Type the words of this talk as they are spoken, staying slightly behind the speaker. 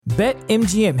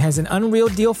BetMGM has an unreal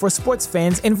deal for sports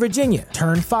fans in Virginia.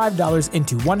 Turn $5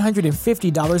 into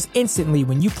 $150 instantly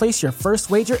when you place your first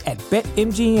wager at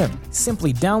BetMGM.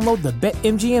 Simply download the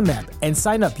BetMGM app and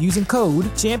sign up using code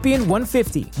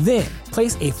Champion150. Then,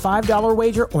 place a $5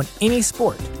 wager on any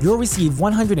sport. You'll receive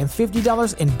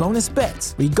 $150 in bonus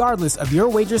bets, regardless of your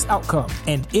wager's outcome.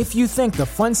 And if you think the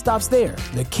fun stops there,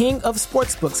 the King of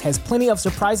Sportsbooks has plenty of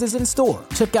surprises in store.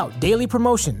 Check out daily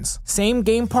promotions,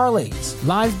 same-game parlays,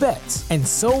 live bets, and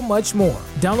so much more.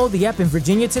 Download the app in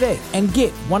Virginia today and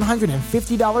get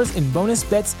 $150 in bonus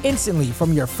bets instantly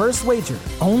from your first wager.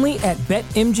 Only at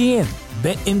BetMGM.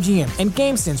 BetMGM and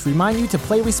GameSense remind you to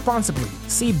play responsibly.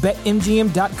 See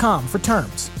BetMGM.com for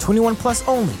terms. 21 plus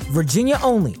only. Virginia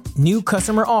only. New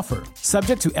customer offer.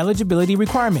 Subject to eligibility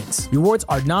requirements. Rewards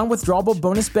are non-withdrawable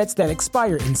bonus bets that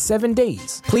expire in 7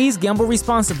 days. Please gamble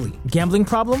responsibly. Gambling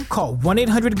problem? Call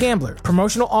 1-800-GAMBLER.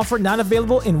 Promotional offer not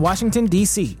available in Washington,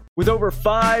 D.C. With over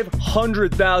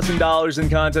 $500,000 in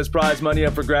contest prize money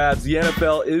up for grabs, the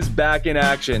NFL is back in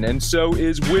action, and so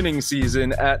is winning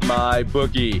season at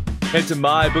MyBookie. Head to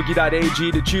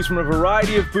mybookie.ag to choose from a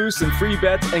variety of boosts and free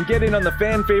bets and get in on the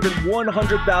fan-favorite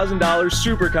 $100,000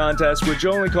 super contest, which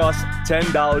only costs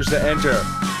 $10 to enter.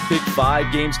 Pick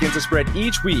 5 games against the spread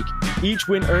each week. Each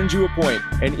win earns you a point,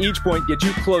 and each point gets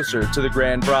you closer to the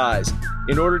grand prize.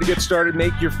 In order to get started,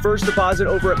 make your first deposit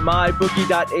over at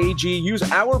mybookie.ag. Use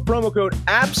our promo code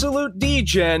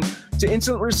AbsoluteDGen to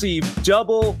instantly receive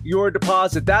double your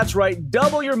deposit. That's right,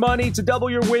 double your money to double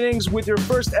your winnings with your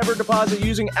first ever deposit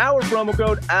using our promo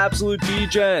code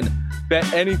AbsoluteDGen.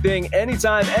 Bet anything,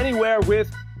 anytime, anywhere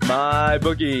with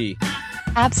MyBookie.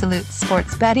 Absolute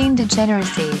sports betting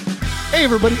degeneracy. Hey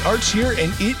everybody, Arch here,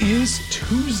 and it is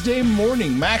Tuesday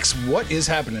morning. Max, what is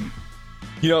happening?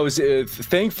 You know,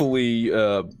 thankfully,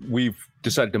 we've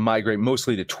decided to migrate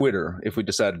mostly to Twitter. If we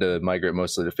decided to migrate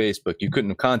mostly to Facebook, you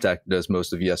couldn't have contacted us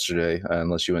most of yesterday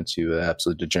unless you went to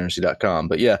absolutedegeneracy.com.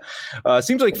 But yeah,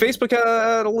 seems like Facebook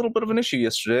had a little bit of an issue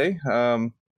yesterday.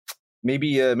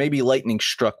 Maybe lightning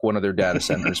struck one of their data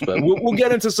centers, but we'll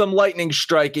get into some lightning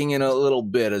striking in a little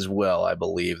bit as well. I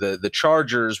believe the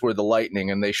Chargers were the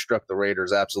lightning, and they struck the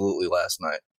Raiders absolutely last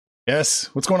night. Yes.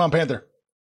 What's going on, Panther?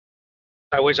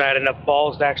 I wish I had enough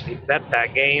balls to actually bet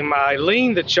that game. I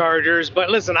leaned the Chargers, but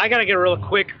listen, I got to get a real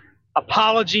quick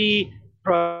apology,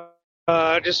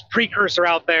 just precursor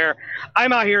out there.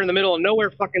 I'm out here in the middle of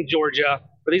nowhere, fucking Georgia,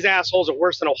 where these assholes are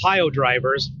worse than Ohio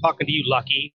drivers. Talking to you,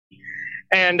 Lucky.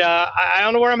 And I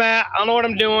don't know where I'm at. I don't know what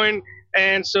I'm doing.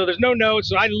 And so there's no notes.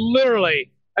 So I literally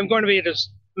am going to be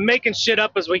just making shit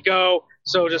up as we go.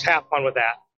 So just have fun with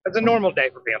that. It's a normal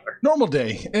day for Panther. Normal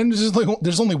day. And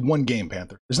there's only one game,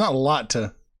 Panther. There's not a lot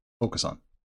to focus on.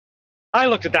 I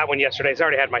looked at that one yesterday. So I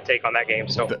already had my take on that game.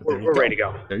 So we're ready to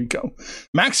go. There you go.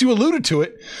 Max, you alluded to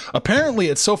it.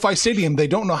 Apparently at SoFi Stadium, they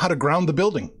don't know how to ground the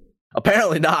building.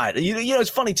 Apparently not. You know,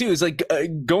 it's funny too. It's like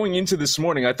going into this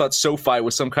morning, I thought SoFi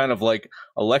was some kind of like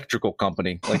electrical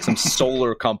company, like some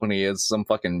solar company, as some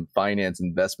fucking finance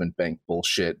investment bank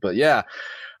bullshit. But yeah,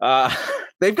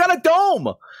 they've got a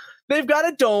dome. They've got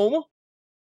a dome,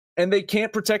 and they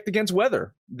can't protect against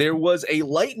weather. There was a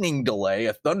lightning delay,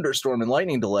 a thunderstorm and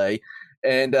lightning delay,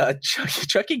 and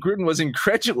Chucky Gruden was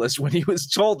incredulous when he was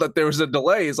told that there was a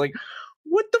delay. He's like,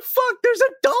 "What the fuck? There's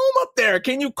a dome up there.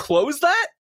 Can you close that?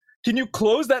 Can you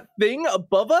close that thing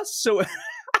above us?" So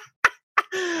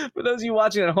for those of you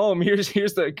watching at home, here's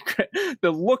the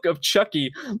look of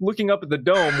Chucky looking up at the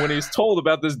dome when he's told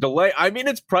about this delay. I mean,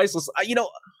 it's priceless. You know,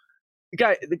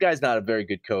 the guy's not a very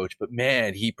good coach, but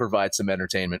man, he provides some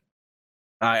entertainment.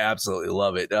 I absolutely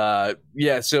love it.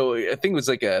 Yeah, so I think it was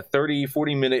like a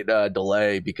 40 minute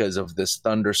delay because of this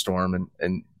thunderstorm.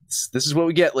 And this is what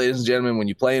we get, ladies and gentlemen, when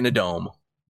you play in a dome.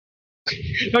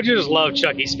 Don't you just love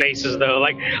Chucky's faces, though?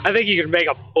 Like, I think you could make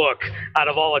a book out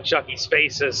of all of Chucky's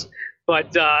faces.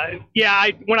 But, yeah,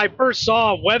 when I first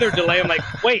saw a weather delay, I'm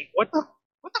like, wait, what the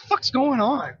fuck's going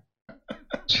on?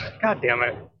 God damn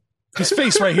it. His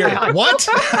face right here. What?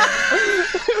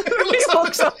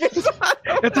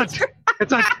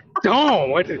 It's a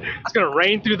dome. It's going to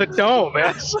rain through the dome,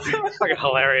 man. It's fucking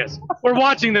hilarious. We're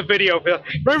watching the video. For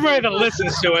everybody that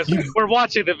listens to us, we're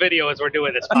watching the video as we're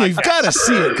doing this podcast. You've got to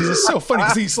see it because it's so funny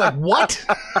because he's like, what?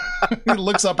 He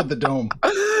looks up at the dome.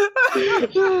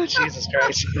 Jesus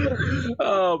Christ.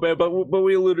 Oh, man, but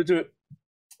we alluded to it.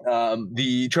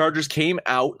 The Chargers came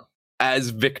out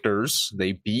as victors.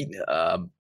 They beat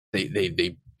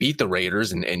they beat the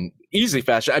Raiders in easy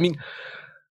fashion. I mean,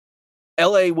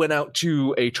 LA went out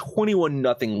to a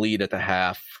 21-0 lead at the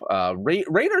half.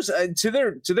 Raiders, to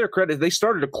their credit, they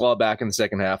started to claw back in the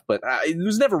second half, but it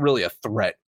was never really a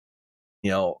threat.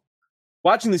 You know,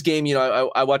 watching this game,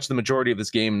 I watched the majority of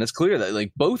this game, and it's clear that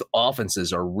like both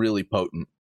offenses are really potent,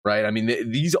 right? I mean,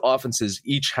 these offenses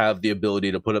each have the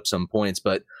ability to put up some points,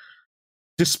 but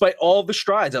despite all the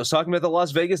strides, I was talking about the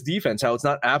Las Vegas defense, how it's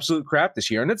not absolute crap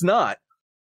this year, and it's not.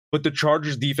 But the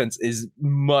Chargers defense is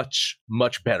much,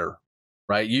 much better,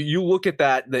 right? You look at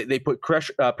that, they put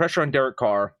pressure on Derek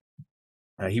Carr.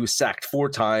 He was sacked 4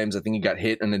 times. I think he got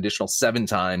hit an additional 7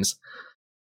 times.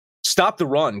 Stop the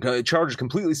run. Chargers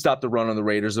completely stopped the run on the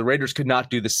Raiders. The Raiders could not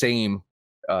do the same.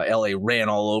 LA ran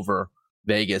all over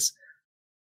Vegas.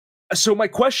 So my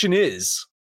question is,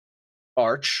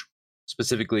 Arch,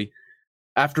 specifically,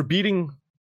 after beating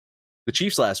the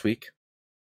Chiefs last week,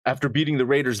 after beating the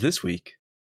Raiders this week,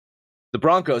 the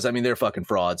Broncos, I mean, they're fucking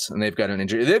frauds, and they've got an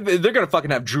injury. They're going to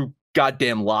fucking have Drew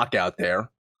goddamn Lock out there.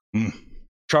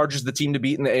 Chargers the team to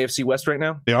beat in the AFC West right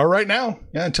now? They are right now.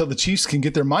 Yeah, until the Chiefs can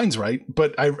get their minds right.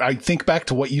 But I think back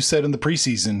to what you said in the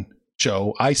preseason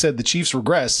show. I said the Chiefs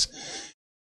regress.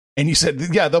 And you said,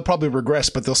 yeah, they'll probably regress,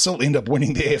 but they'll still end up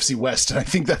winning the AFC West. And I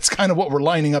think that's kind of what we're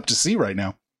lining up to see right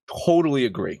now. Totally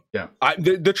agree. Yeah.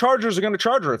 The Chargers are going to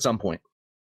charger at some point.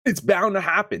 It's bound to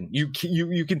happen. You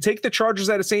can take the Chargers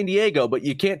out of San Diego, but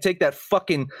you can't take that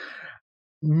fucking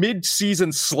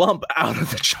mid-season slump out of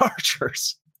the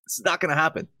Chargers. It's not going to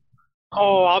happen.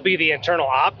 Oh, I'll be the eternal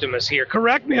optimist here.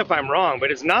 Correct me if I'm wrong,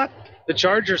 but is not the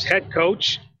Chargers head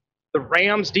coach the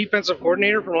Rams defensive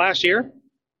coordinator from last year?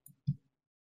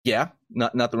 Yeah,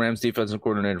 not the Rams defensive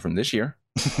coordinator from this year.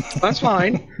 That's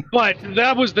fine. But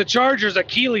that was the Chargers'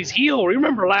 Achilles heel.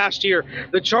 Remember last year,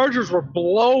 the Chargers were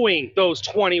blowing those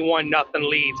 21-0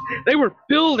 leads. They were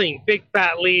building big,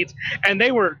 fat leads, and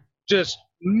they were just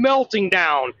melting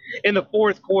down in the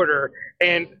fourth quarter.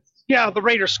 And, yeah, the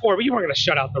Raiders scored, but you weren't going to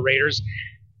shut out the Raiders.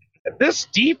 This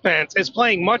defense is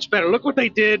playing much better. Look what they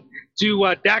did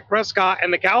to Dak Prescott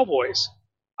and the Cowboys.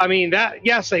 I mean,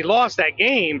 yes, they lost that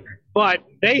game, but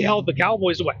they held the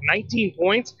Cowboys to, 19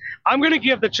 points? I'm going to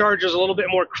give the Chargers a little bit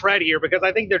more credit here because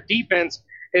I think their defense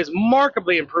is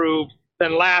markedly improved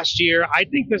than last year. I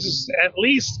think this is at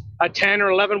least a 10 or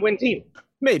 11 win team.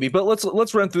 Maybe, but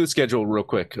let's run through the schedule real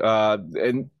quick.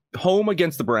 And home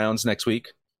against the Browns next week.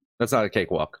 That's not a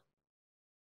cakewalk.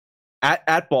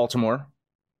 At Baltimore.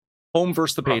 Home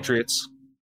versus the Patriots.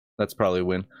 That's probably a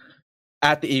win.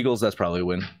 At the Eagles, that's probably a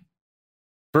win.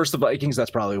 Versus the Vikings,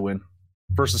 that's probably a win.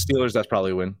 Versus the Steelers, that's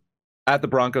probably a win. At the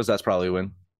Broncos, that's probably a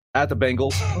win. At the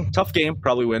Bengals, tough game,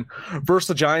 probably win. Versus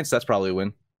the Giants, that's probably a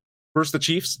win. Versus the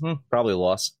Chiefs, probably a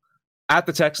loss. At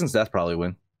the Texans, that's probably a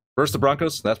win. Versus the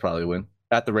Broncos, that's probably a win.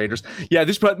 At the Raiders, yeah,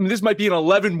 this might be an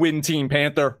 11-win team,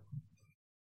 Panther.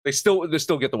 They still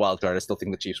get the wild card. I still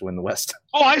think the Chiefs win the West.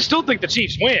 Oh, I still think the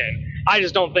Chiefs win. I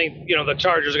just don't think the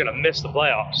Chargers are going to miss the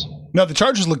playoffs. No, the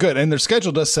Chargers look good, and their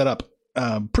schedule does set up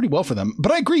pretty well for them.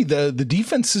 But I agree, the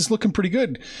defense is looking pretty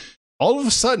good. All of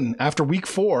a sudden, after week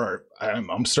 4,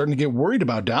 I'm starting to get worried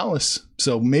about Dallas.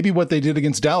 So maybe what they did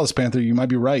against Dallas, Panther, you might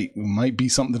be right. It might be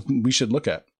something that we should look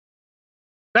at.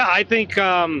 Yeah, I think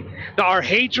our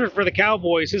hatred for the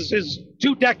Cowboys is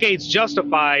 2 decades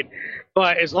justified.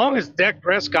 But as long as Dak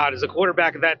Prescott is the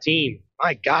quarterback of that team,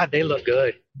 my God, they look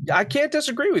good. I can't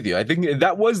disagree with you. I think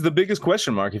that was the biggest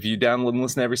question mark. If you download and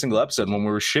listen to every single episode when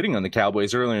we were shitting on the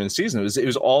Cowboys earlier in the season, it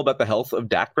was all about the health of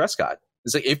Dak Prescott.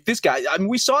 It's like, if this guy, I mean,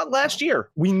 we saw it last year.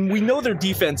 We know their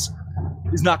defense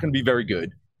is not going to be very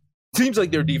good. Seems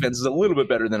like their defense is a little bit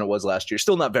better than it was last year.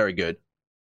 Still not very good.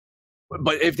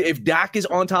 But if Dak is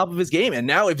on top of his game, and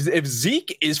now if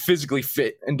Zeke is physically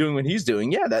fit and doing what he's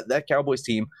doing, yeah, that Cowboys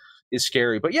team is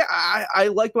scary. But yeah, I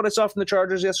liked what I saw from the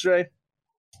Chargers yesterday.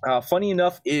 Funny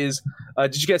enough is,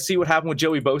 did you guys see what happened with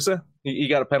Joey Bosa? He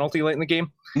got a penalty late in the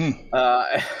game.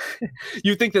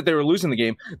 You think that they were losing the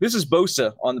game. This is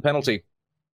Bosa on the penalty.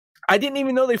 I didn't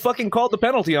even know they fucking called the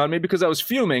penalty on me because I was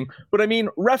fuming. But I mean,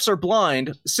 refs are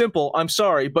blind. Simple. I'm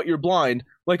sorry, but you're blind.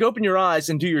 Like, open your eyes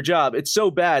and do your job. It's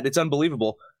so bad. It's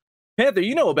unbelievable. Panther,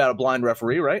 you know about a blind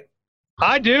referee, right?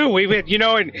 I do.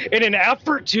 In an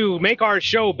effort to make our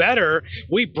show better,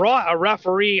 we brought a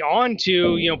referee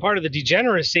onto, part of the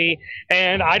degeneracy,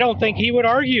 and I don't think he would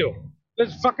argue.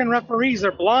 Those fucking referees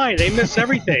are blind. They miss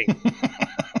everything.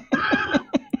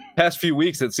 Past few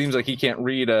weeks, it seems like he can't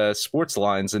read sports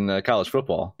lines in college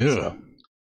football. Yeah. So.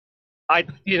 I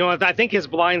think his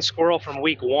blind squirrel from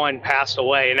week 1 passed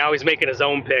away, and now he's making his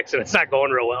own picks, and it's not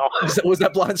going real well. Was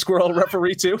that blind squirrel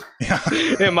referee too? Yeah,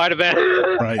 it might have been.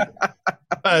 Right.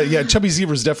 Yeah, Chubby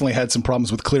Zevers definitely had some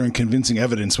problems with clear and convincing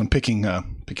evidence when picking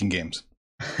games.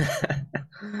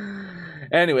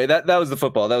 Anyway, that was the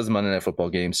football. That was the Monday Night Football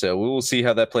game. So we will see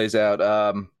how that plays out.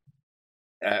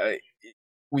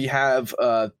 we have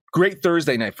a great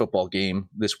Thursday night football game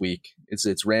this week.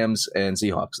 It's Rams and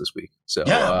Seahawks this week. So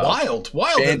yeah, wild.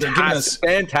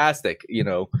 Fantastic.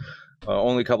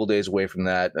 Only a couple days away from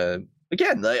that.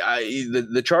 Again,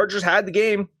 the Chargers had the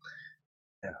game.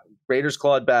 Raiders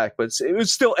clawed back, but it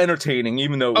was still entertaining,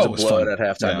 even though it was a blowout at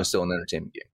halftime. Yeah. It was still an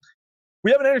entertaining game.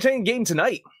 We have an entertaining game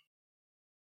tonight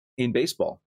in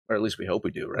baseball, or at least we hope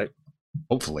we do, right?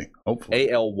 Hopefully.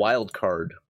 AL wild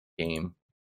card game,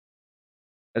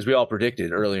 as we all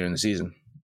predicted earlier in the season.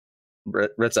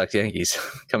 Red Sox Yankees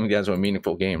coming down to a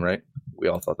meaningful game, right? We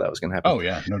all thought that was going to happen. Oh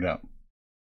yeah, no doubt.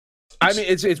 I mean,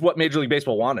 it's what Major League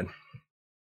Baseball wanted.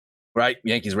 Right,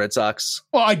 Yankees, Red Sox.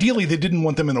 Well, ideally, they didn't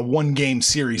want them in a one-game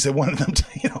series. They wanted them to,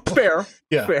 play.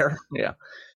 Fair. Yeah.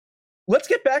 Let's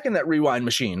get back in that rewind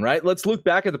machine, right? Let's look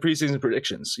back at the preseason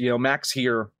predictions. Max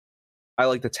here, I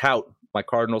like to tout my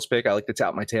Cardinals pick. I like to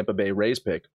tout my Tampa Bay Rays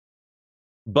pick.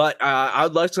 But I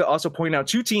would like to also point out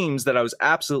two teams that I was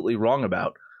absolutely wrong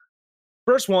about.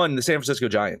 First one, the San Francisco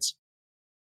Giants.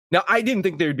 Now, I didn't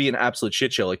think there would be an absolute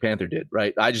shit show like Panther did,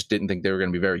 right? I just didn't think they were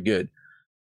going to be very good.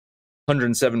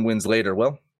 107 wins later.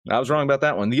 Well, I was wrong about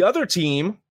that one. The other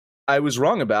team I was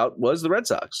wrong about was the Red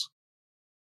Sox.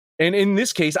 And in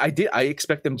this case, I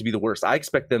expect them to be the worst. I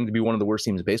expect them to be one of the worst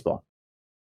teams in baseball.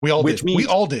 We all did, right? We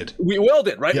all did,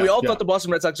 yeah, we all thought the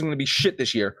Boston Red Sox were going to be shit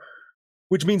this year,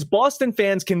 which means Boston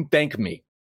fans can thank me.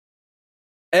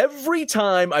 Every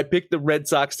time I pick the Red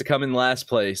Sox to come in last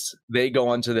place, they go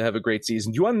on to have a great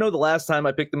season. Do you want to know the last time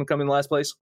I picked them to come in last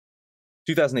place?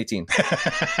 2018.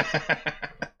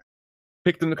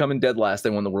 Picked them to come in dead last.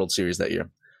 They won the World Series that year.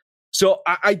 So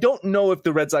I don't know if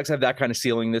the Red Sox have that kind of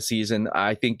ceiling this season.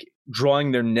 I think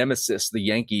drawing their nemesis, the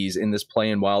Yankees, in this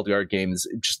play-in wildcard game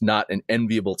is just not an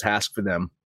enviable task for them.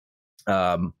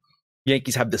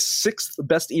 Yankees have the 6th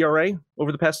best ERA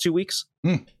over the past 2 weeks.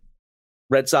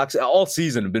 Red Sox all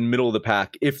season have been middle of the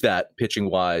pack, if that,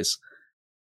 pitching-wise.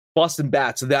 Boston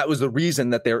bats, that was the reason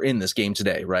that they're in this game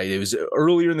today, right? It was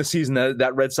earlier in the season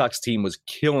that Red Sox team was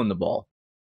killing the ball.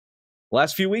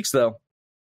 Last few weeks, though,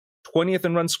 20th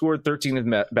in runs scored, 13th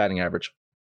in batting average.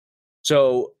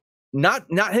 So not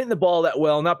hitting the ball that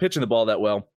well, not pitching the ball that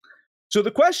well. So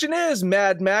the question is,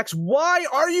 Mad Max, why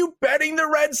are you betting the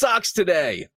Red Sox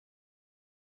today?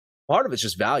 Part of it's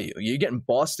just value. You're getting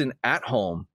Boston at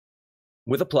home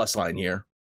with a plus line here.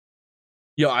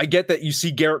 I get that you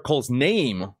see Garrett Cole's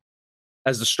name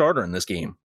as the starter in this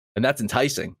game, and that's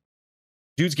enticing.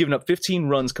 Dude's given up 15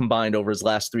 runs combined over his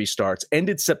last 3 starts,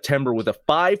 ended September with a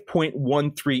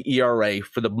 5.13 ERA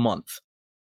for the month.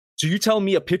 So you tell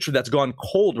me a pitcher that's gone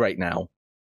cold right now,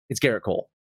 it's Garrett Cole.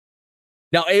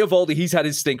 Now, Eovaldi, he's had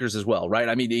his stinkers as well, right?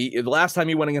 I mean, the last time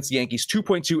he went against the Yankees,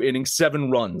 2.2 innings, 7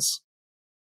 runs.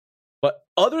 But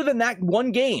other than that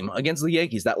one game against the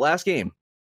Yankees, that last game,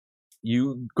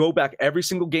 you go back every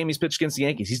single game he's pitched against the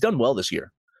Yankees, he's done well this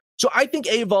year. So I think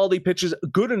Eovaldi pitches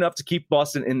good enough to keep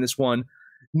Boston in this one.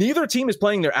 Neither team is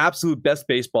playing their absolute best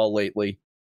baseball lately.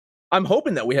 I'm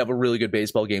hoping that we have a really good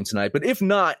baseball game tonight, but if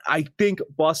not, I think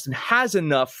Boston has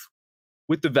enough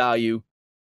with the value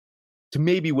to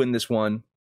maybe win this one,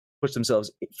 push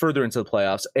themselves further into the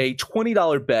playoffs. A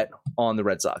 $20 bet on the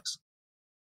Red Sox.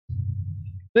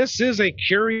 This is a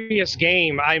curious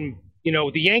game.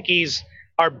 The Yankees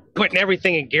are putting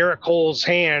everything in Garrett Cole's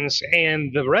hands,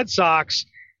 and the Red Sox,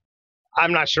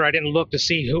 I'm not sure. I didn't look to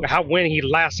see when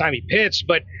last time he pitched,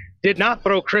 but did not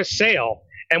throw Chris Sale.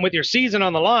 And with your season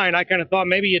on the line, I kind of thought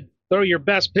maybe you'd throw your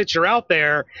best pitcher out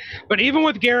there. But even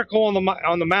with Garrett Cole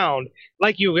on the mound,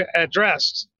 like you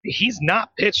addressed, he's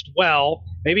not pitched well.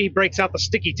 Maybe he breaks out the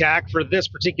sticky tack for this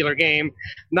particular game.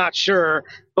 Not sure.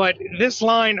 But this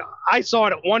line, I saw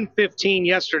it at 115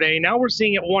 yesterday. Now we're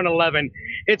seeing it at 111.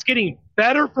 It's getting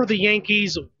better for the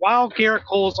Yankees while Garrett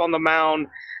Cole's on the mound.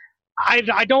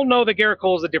 I don't know that Garrett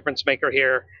Cole is the difference maker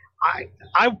here.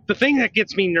 The thing that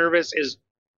gets me nervous is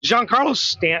Giancarlo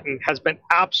Stanton has been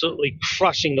absolutely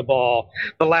crushing the ball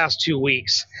the last 2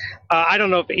 weeks. I don't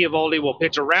know if Eovaldi will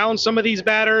pitch around some of these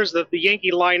batters. The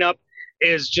Yankee lineup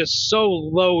is just so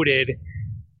loaded.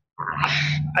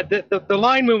 The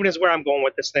line movement is where I'm going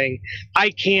with this thing. I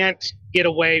can't get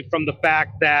away from the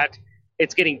fact that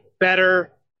it's getting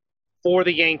better for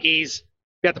the Yankees.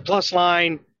 Got the plus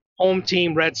line. Home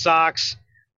team, Red Sox.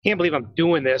 Can't believe I'm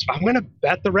doing this, but I'm going to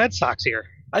bet the Red Sox here.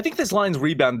 I think this line's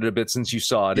rebounded a bit since you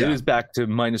saw it. Yeah. It was back to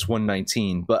minus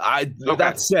 119. But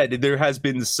that said, there has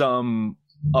been some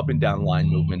up and down line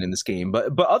movement in this game.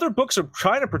 But other books are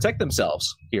trying to protect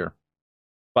themselves here,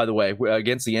 by the way,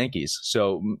 against the Yankees.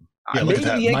 So maybe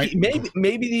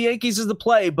the Yankees is the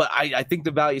play, but I think the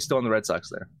value is still on the Red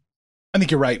Sox there. I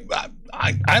think you're right.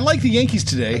 I like the Yankees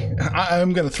today.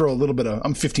 I'm going to throw a little bit of,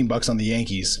 I'm $15 on the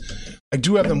Yankees. I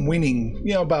do have them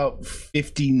winning, about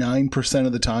 59%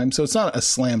 of the time. So it's not a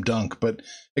slam dunk, but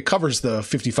it covers the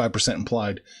 55%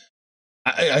 implied.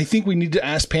 I think we need to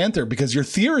ask Panther, because your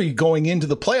theory going into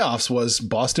the playoffs was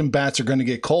Boston bats are going to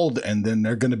get cold and then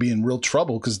they're going to be in real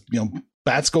trouble because,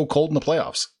 bats go cold in the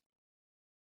playoffs.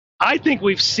 I think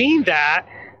we've seen that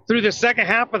through the second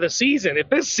half of the season. If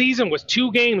this season was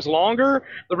 2 games longer,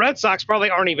 the Red Sox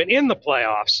probably aren't even in the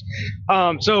playoffs.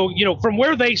 So, from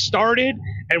where they started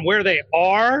and where they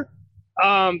are,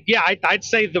 I'd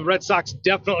say the Red Sox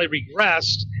definitely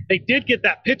regressed. They did get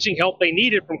that pitching help they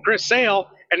needed from Chris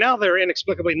Sale, and now they're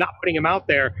inexplicably not putting him out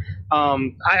there.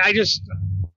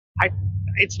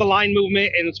 It's the line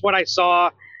movement, and it's what I saw.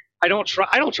 I don't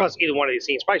trust either one of these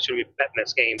teams. Probably shouldn't be betting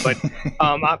this game, but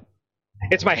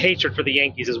it's my hatred for the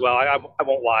Yankees as well. I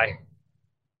won't lie.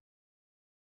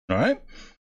 All right.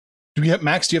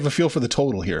 Max, do you have a feel for the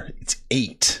total here? It's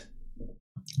 8.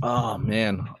 Oh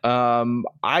man.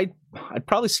 I'd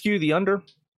probably skew the under.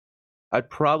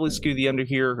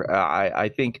 Here. I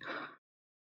think,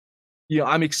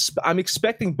 I'm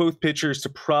expecting both pitchers to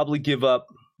probably give up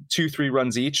 2-3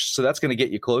 runs each, so that's going to get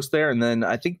you close there, and then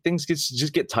I think things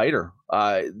just get tighter.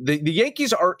 The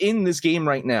Yankees are in this game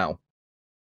right now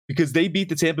because they beat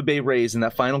the Tampa Bay Rays in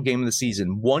that final game of the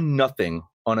season 1-0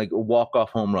 on a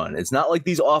walk-off home run. It's not like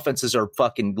these offenses are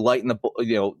fucking lighting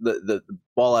the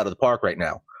ball out of the park right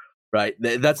now, right?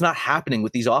 That's not happening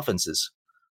with these offenses.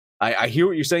 I hear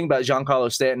what you're saying about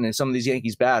Giancarlo Stanton and some of these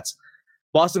Yankees bats.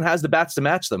 Boston has the bats to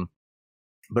match them.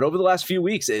 But over the last few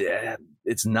weeks,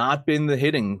 it's not been the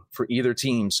hitting for either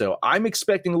team. So I'm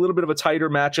expecting a little bit of a tighter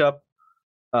matchup,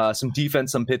 some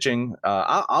defense, some pitching.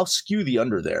 I'll skew the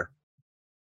under there.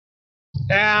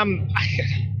 I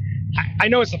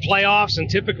know it's the playoffs, and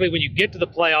typically when you get to the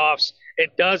playoffs,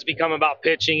 it does become about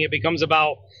pitching. It becomes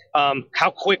about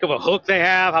how quick of a hook they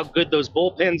have, how good those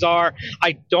bullpens are.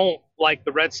 I don't like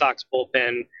the Red Sox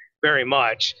bullpen very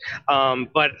much,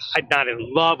 but I'm not in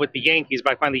love with the Yankees,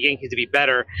 but I find the Yankees to be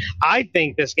better. I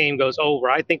think this game goes over.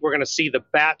 I think we're going to see the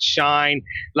bats shine,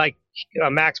 like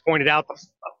Max pointed out, the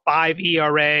 5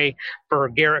 ERA for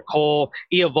Garrett Cole.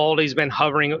 Eovaldi's been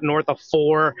hovering north of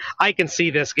 4. I can see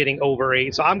this getting over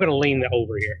 8, so I'm going to lean the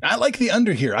over here. I like the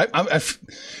under here.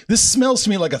 This smells to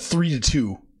me like a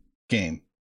 3-2 game.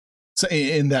 So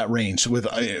in that range, with,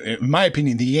 in my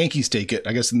opinion, the Yankees take it.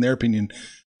 I guess in their opinion,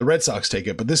 the Red Sox take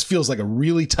it, but this feels like a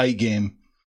really tight game.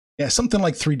 Yeah, something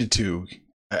like 3-2.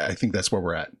 I think that's where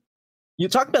we're at. You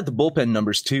talk about the bullpen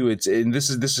numbers too. This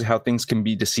is how things can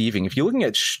be deceiving. If you're looking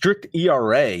at strict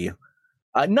ERA,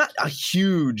 not a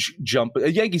huge jump.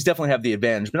 The Yankees definitely have the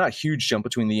advantage, but not a huge jump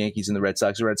between the Yankees and the Red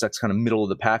Sox. The Red Sox kind of middle of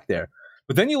the pack there.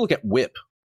 But then you look at WHIP,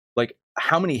 like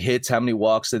how many hits, how many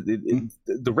walks.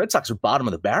 The Red Sox are bottom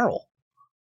of the barrel.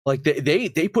 Like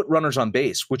they put runners on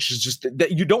base, which is just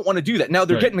that you don't want to do that. Now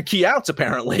they're getting the key outs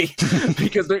apparently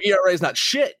because their ERA is not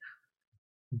shit.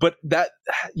 But that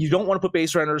you don't want to put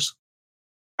base runners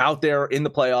out there in the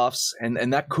playoffs, and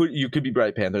that you could be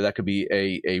right, Panther. That could be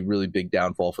a really big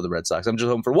downfall for the Red Sox. I'm just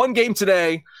hoping for one game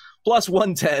today, plus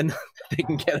 110. They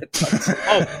can get it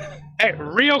done. Hey,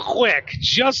 real quick,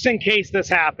 just in case this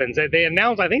happens, I think they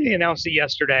announced it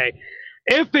yesterday.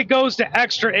 If it goes to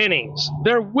extra innings,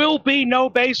 there will be no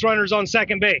base runners on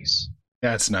second base.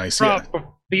 That's nice. From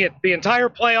the entire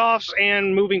playoffs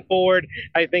and moving forward,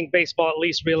 I think baseball at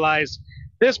least realized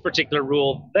this particular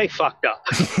rule, they fucked up.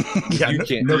 You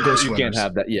can't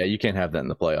have that. Yeah, you can't have that in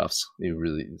the playoffs.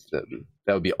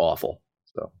 That would be awful.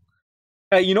 So,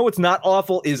 hey, you know what's not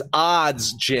awful is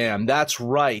Odds Jam. That's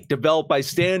right. Developed by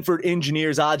Stanford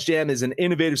engineers, Odds Jam is an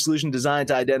innovative solution designed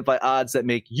to identify odds that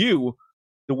make you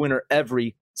the winner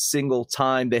every single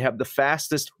time. They have the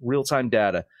fastest real-time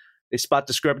data. They spot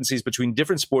discrepancies between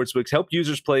different sportsbooks, help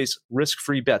users place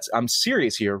risk-free bets. I'm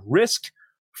serious here.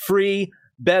 Risk-free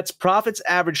bets. Profits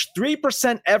average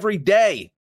 3% every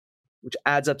day, which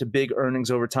adds up to big earnings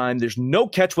over time. There's no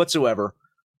catch whatsoever.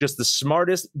 Just the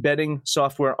smartest betting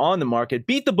software on the market.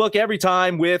 Beat the book every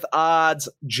time with Odds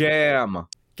Jam.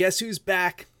 Guess who's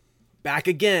back? Back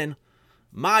again.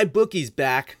 My bookie's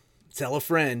back. Tell a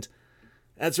friend.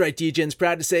 That's right, DJ's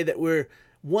proud to say that we're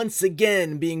once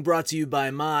again being brought to you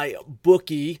by my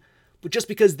bookie. But just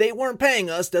because they weren't paying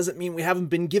us doesn't mean we haven't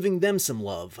been giving them some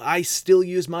love. I still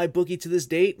use my bookie to this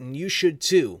date, and you should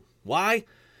too. Why?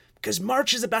 Because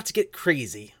March is about to get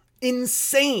crazy.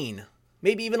 Insane.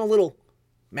 Maybe even a little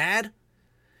mad.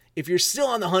 If you're still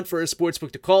on the hunt for a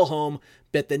sportsbook to call home,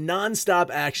 bet the non-stop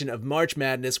action of March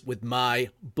Madness with my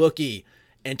bookie.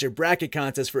 Enter bracket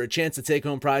contests for a chance to take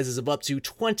home prizes of up to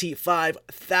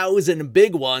 25,000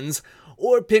 big ones,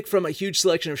 or pick from a huge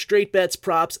selection of straight bets,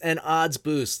 props, and odds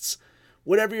boosts.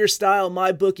 Whatever your style,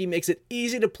 MyBookie makes it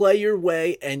easy to play your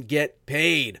way and get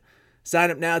paid. Sign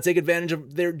up now, take advantage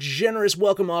of their generous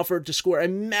welcome offer to score a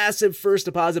massive first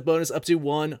deposit bonus up to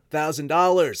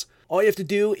 $1,000. All you have to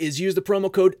do is use the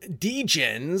promo code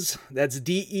DEGENS, that's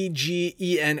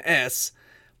DEGENS,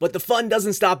 but the fun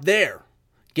doesn't stop there.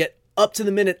 Get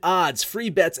up-to-the-minute odds, free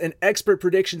bets, and expert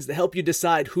predictions to help you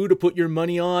decide who to put your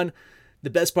money on. The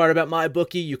best part about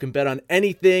MyBookie, you can bet on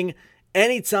anything,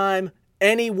 anytime,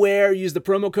 anywhere. Use the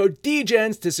promo code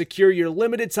DEGENS to secure your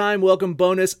limited time welcome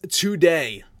bonus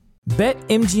today.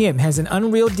 BetMGM has an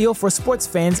unreal deal for sports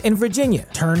fans in Virginia.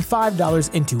 Turn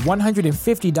 $5 into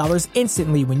 $150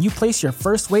 instantly when you place your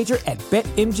first wager at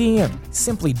BetMGM.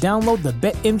 Simply download the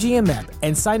BetMGM app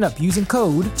and sign up using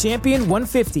code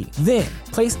Champion150. Then,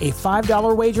 place a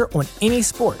 $5 wager on any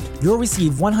sport. You'll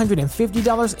receive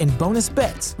 $150 in bonus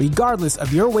bets, regardless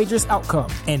of your wager's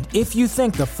outcome. And if you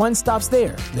think the fun stops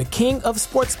there, the king of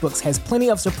sportsbooks has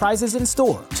plenty of surprises in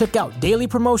store. Check out daily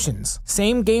promotions,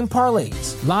 same-game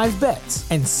parlays, live bets,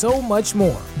 and so much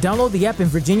more. Download the app in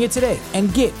Virginia today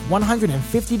and get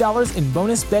 $150 in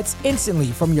bonus bets instantly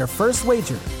from your first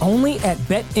wager. Only at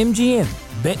BetMGM.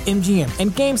 BetMGM and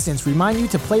GameSense remind you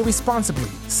to play responsibly.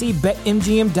 See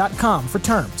BetMGM.com for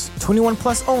terms. 21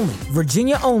 plus only.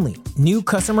 Virginia only. New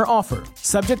customer offer.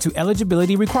 Subject to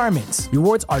eligibility requirements.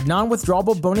 Rewards are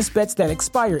non-withdrawable bonus bets that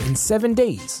expire in 7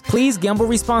 days. Please gamble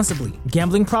responsibly.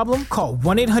 Gambling problem? Call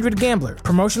 1-800-GAMBLER.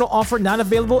 Promotional offer not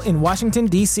available in Washington,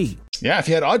 D.C. Yeah, if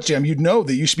you had OddsJam, you'd know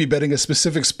that you should be betting a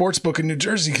specific sports book in New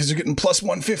Jersey because you're getting plus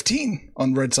 115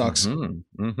 on Red Sox. There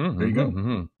you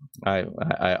go.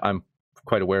 I'm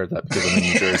quite aware of that because I'm in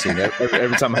New Jersey. And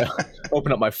every time I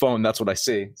open up my phone, that's what I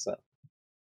see. So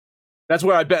that's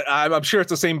where I bet. I'm sure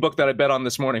it's the same book that I bet on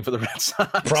this morning for the Red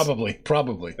Sox.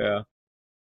 Probably. Yeah.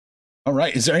 All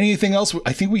right. Is there anything else?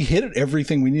 I think we hit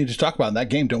everything we needed to talk about in that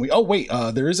game, don't we? Oh, wait.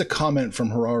 There is a comment from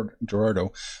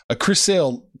Gerardo. Chris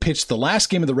Sale pitched the last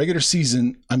game of the regular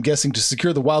season, I'm guessing, to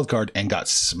secure the wild card and got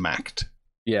smacked.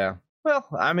 Yeah. Well,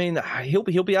 I mean,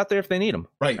 he'll be out there if they need him,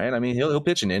 right? I mean, he'll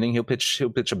pitch an inning, he'll pitch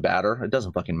a batter. It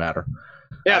doesn't fucking matter.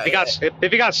 Yeah,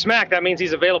 if he got smacked, that means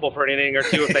he's available for an inning or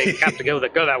two if they have to go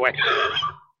that way.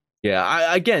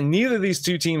 Yeah, again, neither of these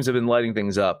two teams have been lighting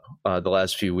things up the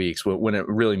last few weeks when it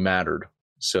really mattered.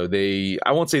 So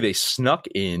I won't say they snuck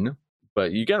in,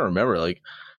 but you got to remember, like,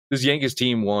 this Yankees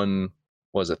team won,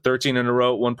 was it 13 in a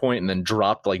row at one point and then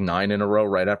dropped like 9 in a row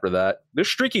right after that. They're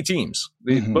streaky teams.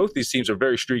 Both these teams are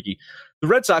very streaky. The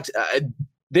Red Sox,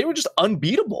 they were just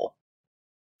unbeatable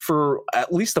for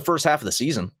at least the first half of the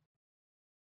season.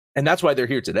 And that's why they're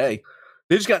here today.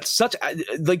 They just got such,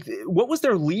 like, what was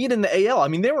their lead in the AL? I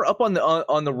mean, they were up on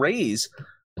the Rays.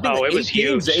 It was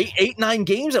huge. 8-9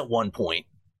 games at one point.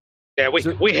 Yeah,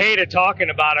 we hated talking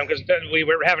about them because we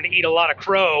were having to eat a lot of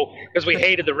crow because we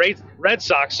hated the Red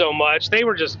Sox so much. They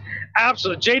were just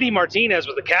absolutely, JD Martinez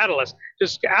was the catalyst,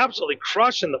 just absolutely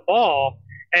crushing the ball.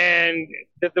 And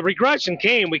the regression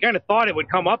came. We kind of thought it would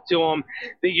come up to them.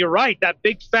 You're right, that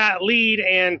big fat lead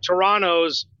and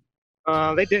Toronto's,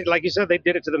 they did, like you said, they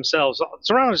did it to themselves.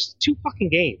 Toronto's 2 fucking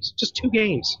games, just 2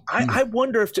 games. I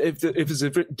wonder if it's a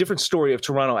different story if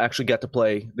Toronto actually got to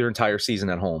play their entire season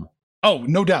at home. Oh,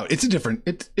 no doubt. It's a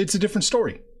different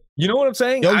story. You know what I'm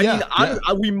saying? Oh,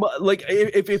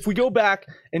 If we go back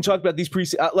and talk about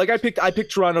these like I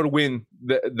picked Toronto to win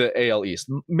the AL East.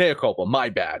 Mea culpa, my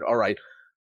bad. All right.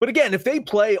 But again, if they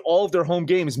play all of their home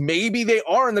games, maybe they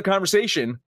are in the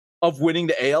conversation of winning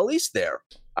the AL East there.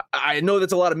 I know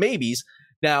that's a lot of maybes.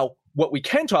 Now, what we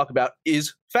can talk about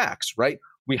is facts, right?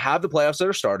 We have the playoffs that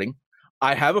are starting.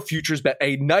 I have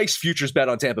a nice futures bet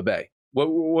on Tampa Bay. What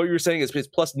you were saying is it's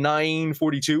plus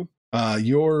 942.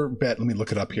 Your bet, let me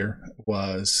look it up here,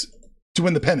 was to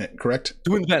win the pennant, correct?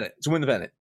 To win the pennant.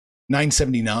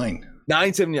 979.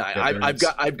 979.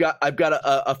 I've got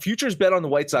a futures bet on the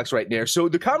White Sox right there. So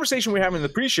the conversation we're having in the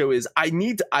pre-show is I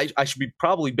should be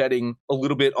probably betting a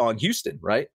little bit on Houston,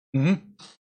 right? Mm-hmm.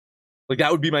 Like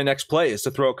that would be my next play, is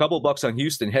to throw a couple bucks on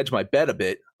Houston, hedge my bet a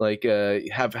bit, like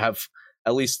have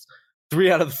at least 3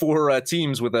 out of the 4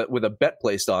 teams with a bet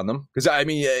placed on them. Because I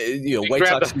mean, White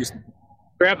Sox.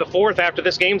 Grab the 4th after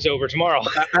this game's over tomorrow.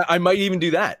 I might even do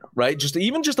that, right? Just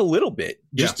a little bit.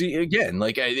 Again,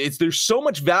 like there's so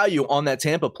much value on that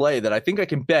Tampa play that I think I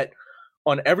can bet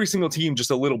on every single team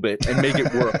just a little bit and make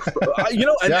it work.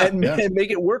 And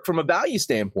make it work from a value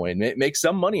standpoint. Make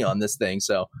some money on this thing.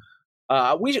 So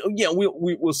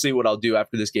we'll see what I'll do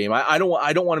after this game. I don't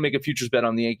want to make a futures bet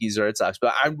on the Yankees or Red Sox,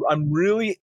 but I'm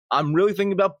really I'm really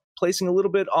thinking about placing a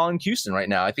little bit on Houston right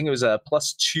now. I think it was a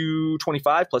plus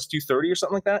 225, plus 230 or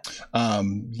something like that.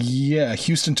 Yeah,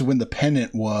 Houston to win the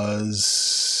pennant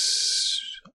was,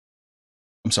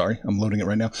 I'm sorry, I'm loading it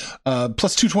right now.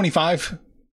 Plus 225.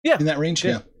 Yeah. In that range.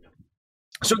 Yeah.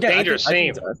 So again, dangerous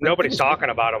team. Nobody's talking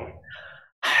about them.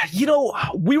 You know,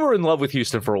 we were in love with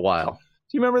Houston for a while.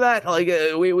 Do you remember that? Like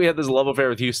we had this love affair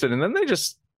with Houston, and then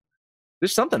there's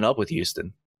something up with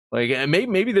Houston. Like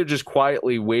maybe they're just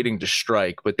quietly waiting to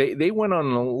strike, but they went on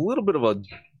a little bit of a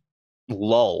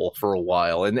lull for a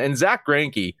while. And Zach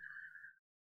Greinke,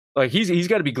 like he's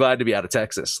got to be glad to be out of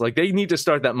Texas. Like they need to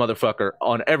start that motherfucker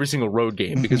on every single road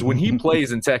game, because when he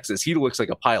plays in Texas, he looks like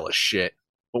a pile of shit.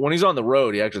 But when he's on the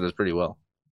road, he actually does pretty well.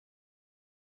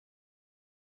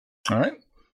 All right.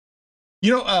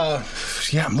 You know,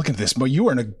 yeah, I'm looking at this, but you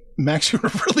are Max, you're in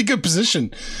a really good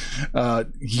position.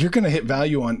 You're going to hit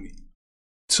value on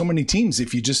so many teams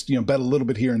if you just, bet a little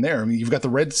bit here and there. I mean, you've got the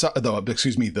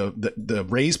the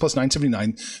Rays plus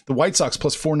 979, the White Sox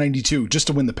plus 492 just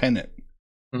to win the pennant.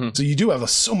 Mm-hmm. So you do have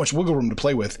so much wiggle room to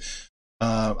play with.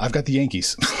 I've got the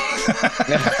Yankees. God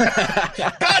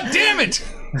damn it!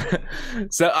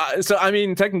 So I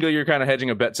mean, technically, you're kind of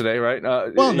hedging a bet today, right?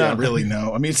 Well, not really.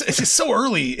 No, I mean, it's just so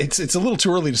early. It's a little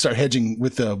too early to start hedging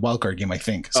with the wild card game, I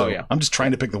think. So I'm just trying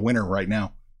to pick the winner right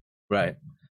now. Right.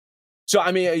 So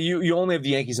I mean, you only have the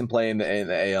Yankees in play in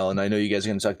the AL, and I know you guys are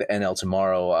going to talk the NL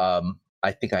tomorrow.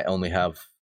 I think I only have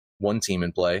one team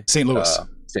in play. St. Louis.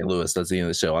 St. Louis. That's the end of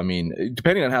the show. I mean,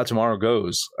 depending on how tomorrow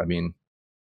goes, I mean,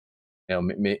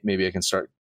 maybe I can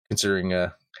start considering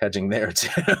hedging there too.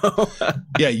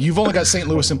 Yeah, you've only got St.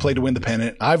 Louis in play to win the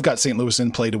pennant. I've got St. Louis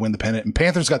in play to win the pennant, and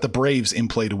Panthers got the Braves in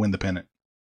play to win the pennant.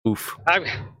 Oof.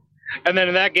 And then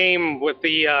in that game with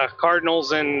the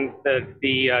Cardinals and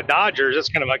the Dodgers, it's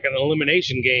kind of like an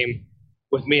elimination game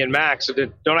with me and Max. So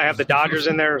don't I have the Dodgers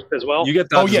in there as well? You get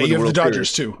Dodgers. Oh yeah, you have the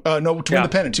Dodgers too. No, to win the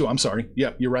pennant too. I'm sorry.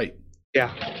 Yeah, you're right.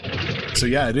 Yeah. So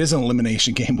yeah, it is an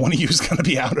elimination game. One of you is going to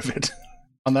be out of it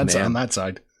on that side. On that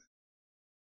side.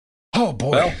 Oh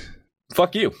boy. Well,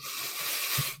 fuck you.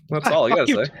 That's all I gotta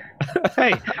say.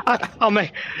 Hey,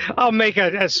 I'll make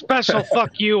a special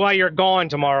fuck you while you're gone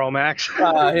tomorrow, Max.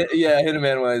 Hit a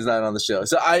man when he's not on the show.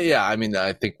 So I mean,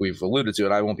 I think we've alluded to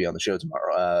it. I won't be on the show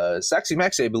tomorrow. Sexy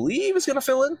Max, I believe, is gonna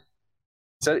fill in.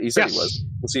 He said he was.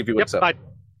 We'll see if he wakes up.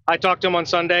 I talked to him on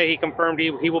Sunday. He confirmed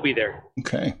he will be there.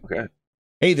 Okay.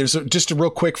 Hey, there's just a real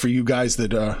quick for you guys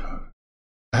that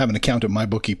have an account at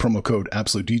MyBookie, promo code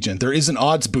AbsoluteDGen. There is an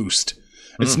odds boost.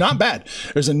 It's not bad.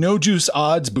 There's a no juice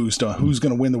odds boost on who's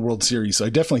going to win the World Series. So I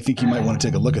definitely think you might want to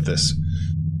take a look at this.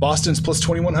 Boston's plus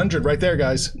 2,100 right there,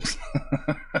 guys.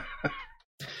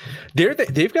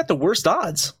 They've got the worst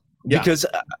odds because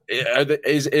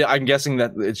I'm guessing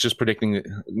that it's just predicting.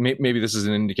 Maybe this is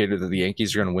an indicator that the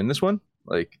Yankees are going to win this one.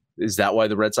 Like, is that why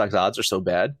the Red Sox odds are so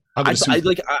bad? I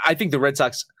think the Red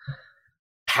Sox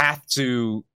path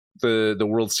to the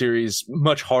World Series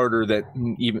much harder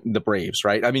than even the Braves,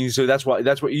 right? I mean, so that's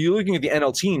what you're looking at the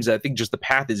NL teams. I think just the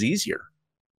path is easier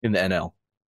in the NL.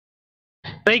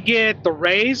 They get the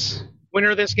Rays.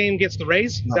 Winner of this game gets the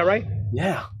Rays. Is that right?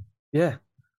 Yeah. The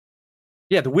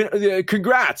winner.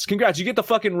 Congrats! You get the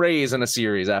fucking Rays in a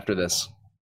series after this.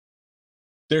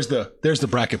 There's the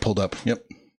bracket pulled up. Yep.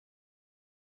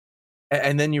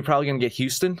 And then you're probably going to get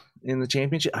Houston in the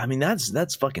championship. I mean,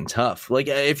 that's fucking tough. Like,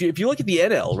 if you look at the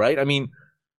NL, right? I mean,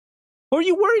 who are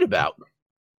you worried about?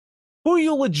 Who are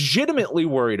you legitimately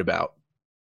worried about?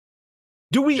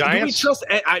 Do we trust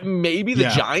maybe the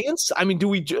Giants? I mean, do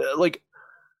we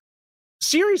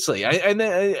seriously? And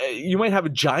then you might have a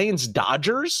Giants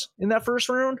Dodgers in that first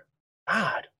round.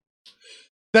 God,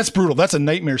 that's brutal. That's a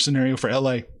nightmare scenario for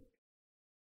LA.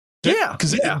 Yeah,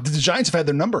 because the Giants have had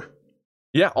their number.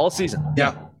 Yeah, all season.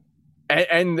 Yeah,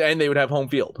 and they would have home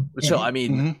field. So I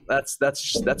mean, that's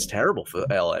terrible for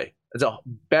LA. It's a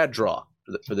bad draw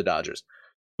for the Dodgers.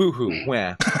 Boo hoo.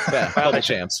 Wah. All the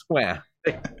champs. Wah.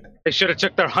 They should have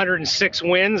took their 106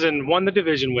 wins and won the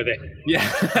division with it. Yeah,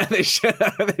 they should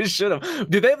have.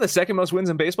 Do they have the second most wins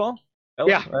in baseball? LA?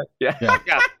 Yeah. Right?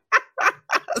 Yeah.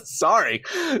 Sorry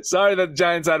that the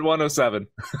Giants had 107.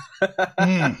 But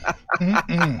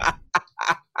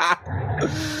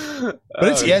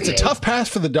it's a tough path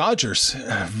for the Dodgers.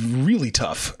 Really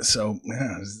tough. So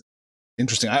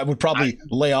interesting. I would probably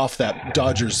lay off that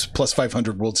Dodgers plus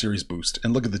 500 World Series boost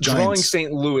and look at the Giants. Drawing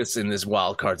St. Louis in this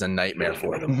wild card's a nightmare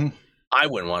for them. Mm-hmm. I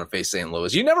wouldn't want to face St.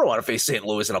 Louis. You never want to face St.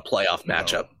 Louis in a playoff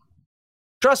matchup.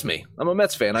 Trust me, I'm a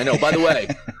Mets fan. I know. By the way,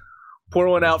 pour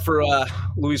one out for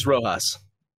Luis Rojas.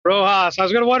 Rojas. I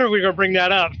was going to wonder if we were going to bring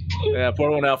that up. Yeah,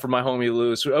 pour one out for my homie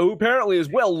Lewis, who apparently is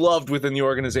well loved within the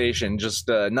organization, just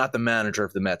not the manager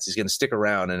of the Mets. He's going to stick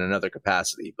around in another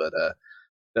capacity, but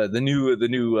the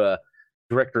new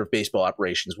director of baseball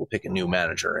operations will pick a new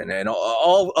manager, and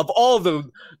all of the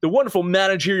wonderful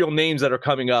managerial names that are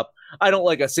coming up, I don't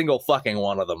like a single fucking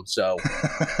one of them. So,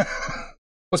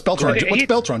 what's Beltran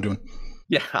doing?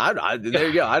 Yeah, there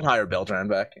you go. I'd hire Beltran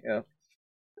back. Yeah,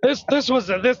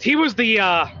 he was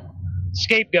the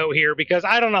scapegoat here because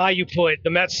I don't know how you put the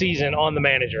Mets season on the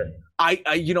manager. I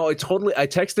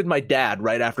texted my dad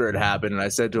right after it happened, and I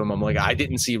said to him, I'm like, I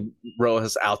didn't see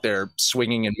Rojas out there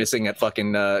swinging and missing at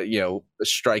fucking,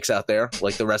 strikes out there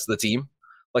like the rest of the team.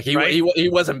 Like he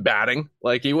wasn't batting.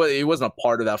 Like he wasn't a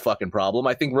part of that fucking problem.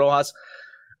 I think Rojas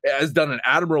has done an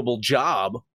admirable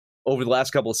job over the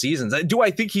last couple of seasons. Do I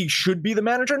think he should be the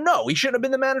manager? No, he shouldn't have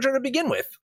been the manager to begin with.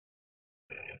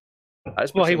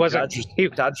 Well, he wasn't. He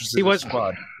was.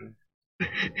 Squad.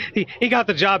 He got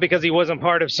the job because he wasn't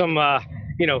part of some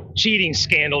cheating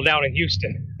scandal down in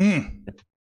Houston.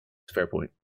 Fair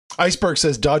point. Iceberg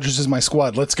says Dodgers is my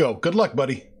squad. Let's go. Good luck,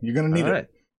 buddy. You're gonna need it.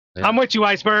 Yeah. I'm with you,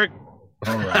 Iceberg.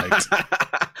 All right.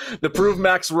 The prove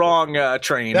Max wrong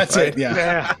train. That's right? It.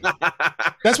 Yeah.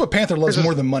 That's what Panther loves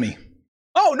more than money.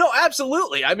 Oh, no,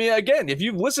 absolutely. I mean, again, if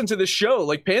you listen to this show,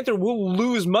 like, Panther will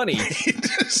lose money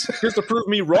just to prove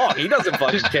me wrong. He doesn't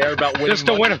fucking care about winning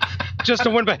just to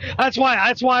win. But that's why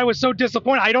I was so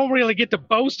disappointed. I don't really get to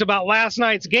boast about last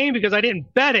night's game because I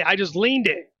didn't bet it. I just leaned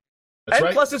it. That's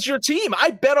right. Plus, it's your team.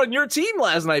 I bet on your team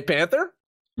last night, Panther.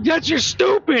 You're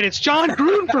stupid. It's John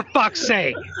Gruden, for fuck's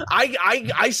sake.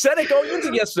 I said it going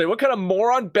into yesterday. What kind of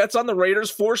moron bets on the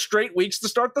Raiders 4 straight weeks to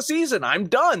start the season? I'm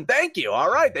done. Thank you. All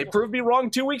right. They proved me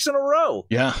wrong 2 weeks in a row.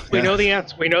 Yeah. We know the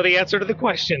answer. We know the answer to the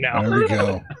question now. There we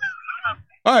go.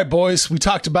 All right, boys. We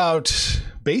talked about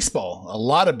baseball, a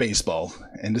lot of baseball,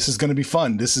 and this is going to be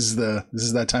fun. This is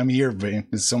that time of year, man.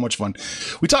 It's so much fun.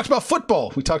 We talked about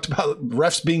football. We talked about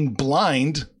refs being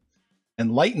blind.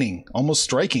 And lightning almost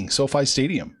striking SoFi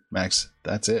Stadium. Max,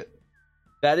 that's it.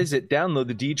 That is it. Download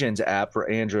the DGens app for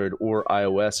Android or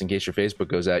iOS in case your Facebook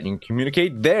goes out. You can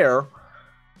communicate there,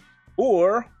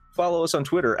 or follow us on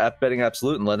Twitter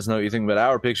 @BettingAbsolute and let us know what you think about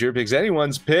our picks, your picks,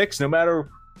 anyone's picks, no matter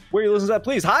where you listen to that.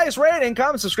 Please, highest rating,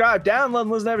 comment, subscribe, download,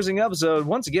 and listen to every single episode.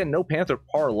 Once again, no Panther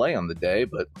parlay on the day,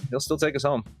 but he'll still take us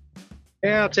home.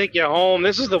 Yeah, I'll take you home.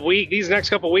 This is the week. These next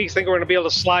couple of weeks, I think we're going to be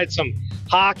able to slide some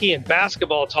hockey and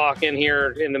basketball talk in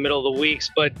here in the middle of the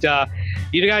weeks. But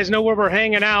you guys know where we're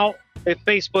hanging out. If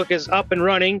Facebook is up and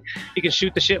running, you can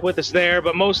shoot the shit with us there.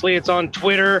 But mostly it's on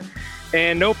Twitter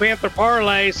and no Panther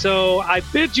parlay. So I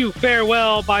bid you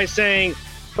farewell by saying,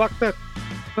 fuck the...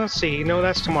 Let's see. No,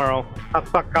 that's tomorrow. I'll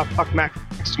fuck Max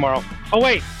tomorrow. Oh,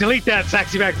 wait. Delete that,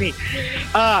 Saxy Back Me.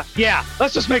 Yeah,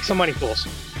 let's just make some money, fools.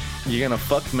 You're gonna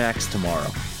fuck Max tomorrow.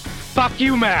 Fuck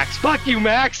you, Max. Fuck you,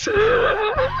 Max. As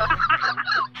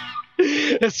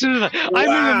soon as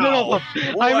I'm in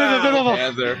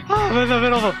the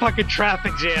middle of a fucking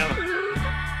traffic jam.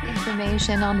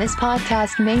 Information on this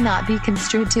podcast may not be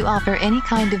construed to offer any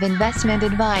kind of investment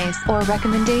advice or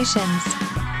recommendations.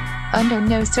 Under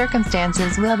no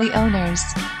circumstances will the owners,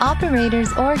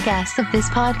 operators, or guests of this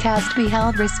podcast be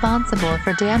held responsible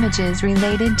for damages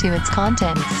related to its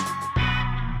contents.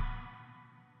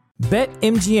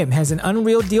 BetMGM has an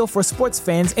unreal deal for sports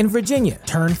fans in Virginia.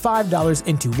 Turn $5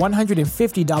 into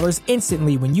 $150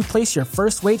 instantly when you place your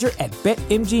first wager at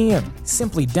BetMGM.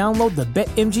 Simply download the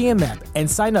BetMGM app and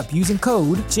sign up using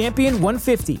code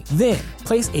Champion150. Then,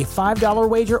 place a $5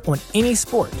 wager on any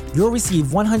sport. You'll receive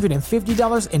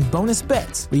 $150 in bonus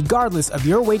bets, regardless of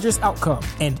your wager's outcome.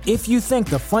 And if you think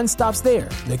the fun stops there,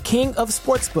 the king of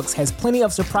sportsbooks has plenty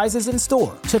of surprises in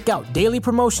store. Check out daily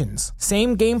promotions,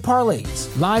 same-game parlays,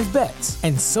 live bets,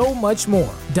 and so much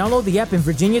more. Download the app in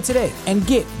Virginia today and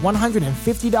get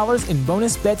 $150 in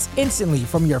bonus bets instantly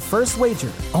from your first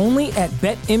wager. Only at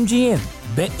BetMGM.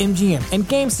 BetMGM and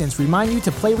GameSense remind you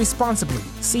to play responsibly.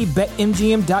 See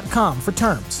BetMGM.com for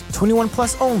terms. 21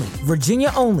 plus only.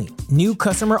 Virginia only. New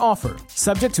customer offer.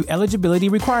 Subject to eligibility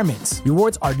requirements.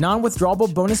 Rewards are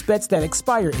non-withdrawable bonus bets that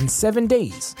expire in 7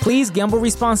 days. Please gamble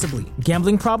responsibly.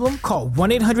 Gambling problem? Call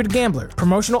 1-800-GAMBLER.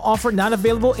 Promotional offer not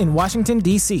available in Washington,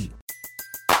 D.C.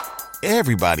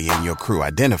 Everybody in your crew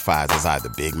identifies as either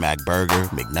Big Mac Burger,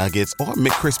 McNuggets, or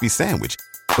McCrispy Sandwich.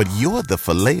 But you're the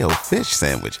Filet-O-Fish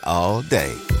Sandwich all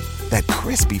day. That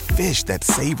crispy fish, that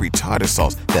savory tartar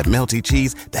sauce, that melty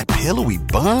cheese, that pillowy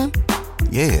bun.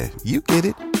 Yeah, you get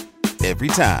it. every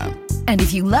time. And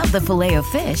if you love the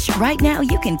Filet-O-Fish, right now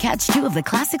you can catch 2 of the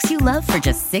classics you love for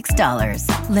just $6.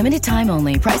 Limited time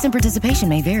only. Price and participation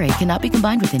may vary. Cannot be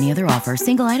combined with any other offer.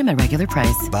 Single item at regular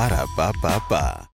price. Ba-da-ba-ba-ba.